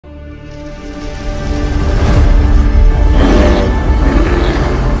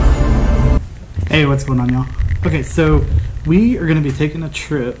Hey, what's going on, y'all? Okay, so we are going to be taking a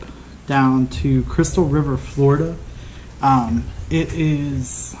trip down to Crystal River, Florida. It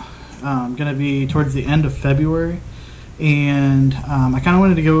is going to be towards the end of February, and I kind of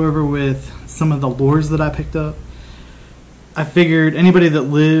wanted to go over with some of the lures that I picked up. I figured anybody that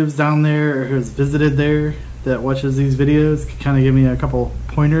lives down there or who has visited there that watches these videos could kind of give me a couple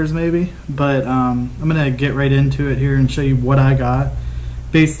pointers maybe, but I'm going to get right into it here and show you what I got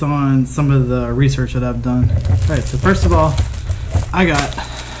based on some of the research that I've done. Alright, so first of all, I got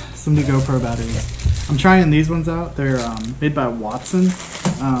some new GoPro batteries. I'm trying these ones out. They're made by Watson.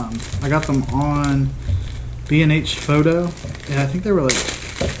 I got them on B&H Photo, and I think they were like,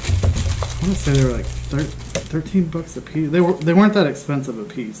 I want to say they were like 13 bucks a piece. They weren't that expensive a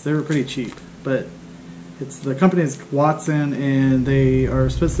piece. They were pretty cheap, but the company is Watson, and they are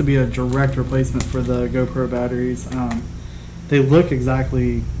supposed to be a direct replacement for the GoPro batteries. They look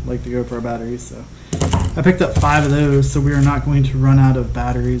exactly like the GoPro batteries, so I picked up 5 of those, so we are not going to run out of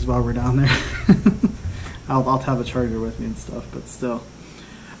batteries while we're down there. I'll have a charger with me and stuff, but still.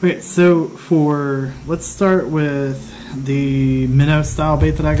 Okay, so let's start with the minnow style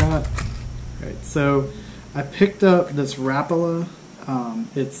bait that I got. Alright, so I picked up this Rapala.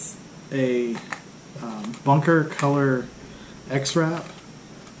 It's a bunker color X-Wrap.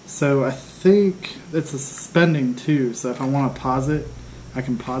 So I think it's a suspending too, so if I want to pause it, I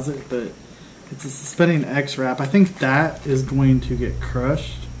can pause it, but it's a suspending X-Wrap. I think that is going to get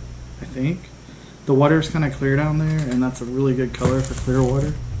crushed, I think. The water's kind of clear down there, and that's a really good color for clear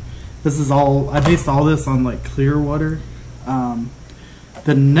water. This is all, I based all this on like clear water.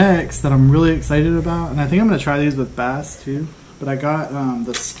 The next that I'm really excited about, and I think I'm going to try these with bass too, but I got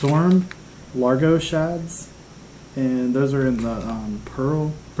the Storm Largo shads. And those are in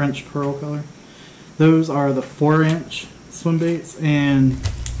the French pearl color. Those are the 4-inch swim baits, and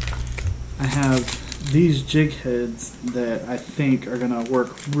I have these jig heads that I think are going to work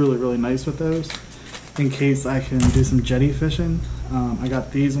really, really nice with those in case I can do some jetty fishing. I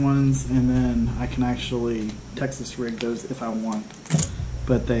got these ones, and then I can actually Texas rig those if I want.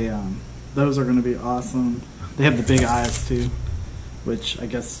 But those are going to be awesome. They have the big eyes too, which I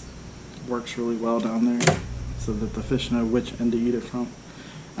guess works really well down there, so that the fish know which end to eat it from.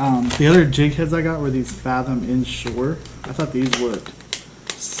 The other jig heads I got were these Fathom Inshore. I thought these looked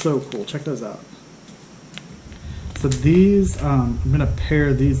so cool. Check those out. So these, I'm going to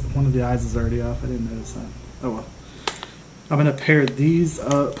pair these. One of the eyes is already off. I didn't notice that. Oh well. I'm going to pair these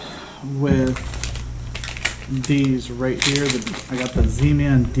up with these right here. I got the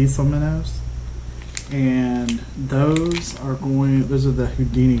Z-Man Diesel minnows. And those are the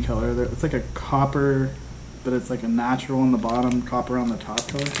Houdini color. It's like a copper, but it's like a natural on the bottom, copper on the top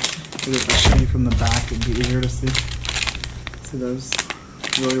color. So if I show you from the back, it'd be easier to see. See those?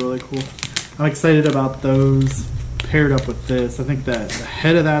 Really, really cool. I'm excited about those paired up with this. I think that the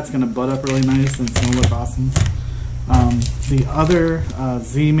head of that's going to butt up really nice and it's going to look awesome. The other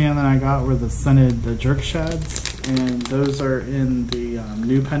Z-Man that I got were the scented jerk shads, and those are in the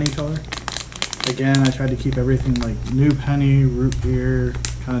New Penny color. Again, I tried to keep everything like New Penny, root beer,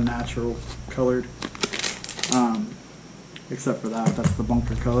 kind of natural colored. Except for that's the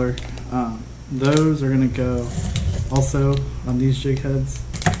bunker color. Those are going to go also on these jig heads,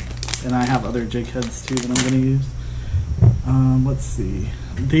 and I have other jig heads too that I'm going to use. Let's see,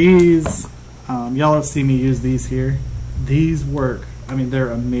 these y'all have seen me use these here. These work. I mean,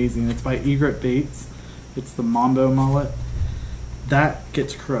 they're amazing. It's by Egret Baits. It's the Mambo mullet. That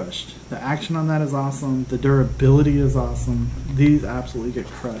gets crushed. The action on that is awesome. The durability is awesome. These absolutely get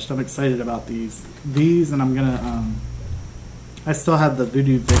crushed. I'm excited about these. And I'm gonna I still have the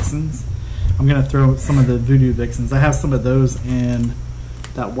Voodoo Vixens. I'm gonna throw some of the Voodoo Vixens. I have some of those in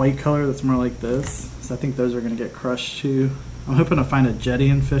that white color that's more like this. So I think those are gonna get crushed too. I'm hoping to find a jetty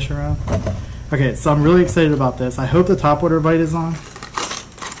and fish around. Okay, so I'm really excited about this. I hope the topwater bite is on.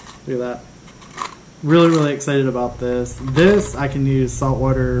 Look at that. Really, really excited about this. This I can use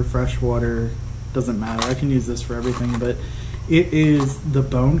saltwater, freshwater, doesn't matter. I can use this for everything, but it is the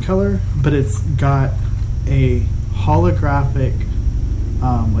bone color, but it's got a holographic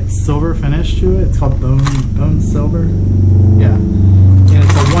like silver finish to it. It's called bone silver. Yeah, and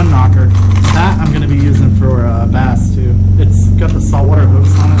it's a 1-knocker. That I'm going to be using for bass too. It's got the saltwater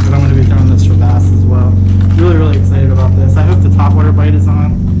hooks on it, but I'm going to be throwing this for bass as well. Really, really excited about this. I hope the topwater bite is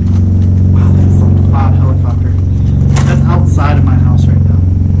on. Wow, that is a loud helicopter. That's outside of my house right now.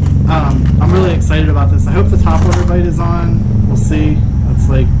 I'm really excited about this. I hope the topwater bite is on. We'll see. It's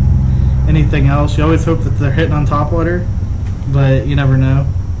like anything else. You always hope that they're hitting on topwater, but you never know.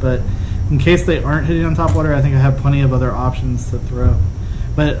 But in case they aren't hitting on topwater, I think I have plenty of other options to throw.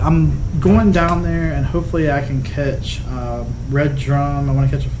 But I'm going down there, and hopefully I can catch red drum. I want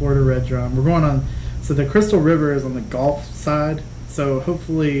to catch a Florida red drum. We're going on, so the Crystal River is on the Gulf side, so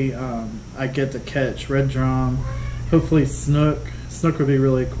hopefully I get to catch red drum, hopefully snook. Snook would be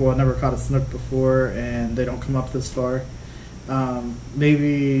really cool. I never caught a snook before, and they don't come up this far.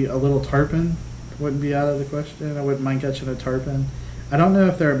 Maybe a little tarpon wouldn't be out of the question. I wouldn't mind catching a tarpon. I don't know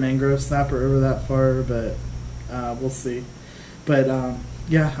if they're a mangrove snapper over that far, but we'll see. But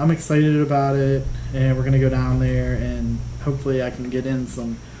yeah, I'm excited about it, and we're going to go down there, and hopefully I can get in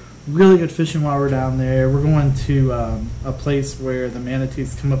some really good fishing while we're down there. We're going to a place where the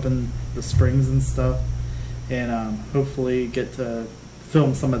manatees come up in the springs and stuff, and hopefully get to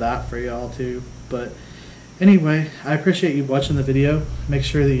film some of that for y'all too. But anyway, I appreciate you watching the video. Make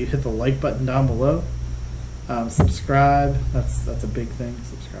sure that you hit the like button down below. Subscribe, that's a big thing.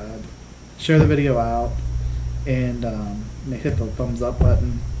 Subscribe. Share the video out, and hit the thumbs up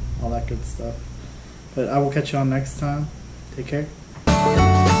button, all that good stuff. But I will catch you on next time. Take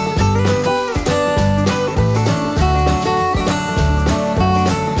care.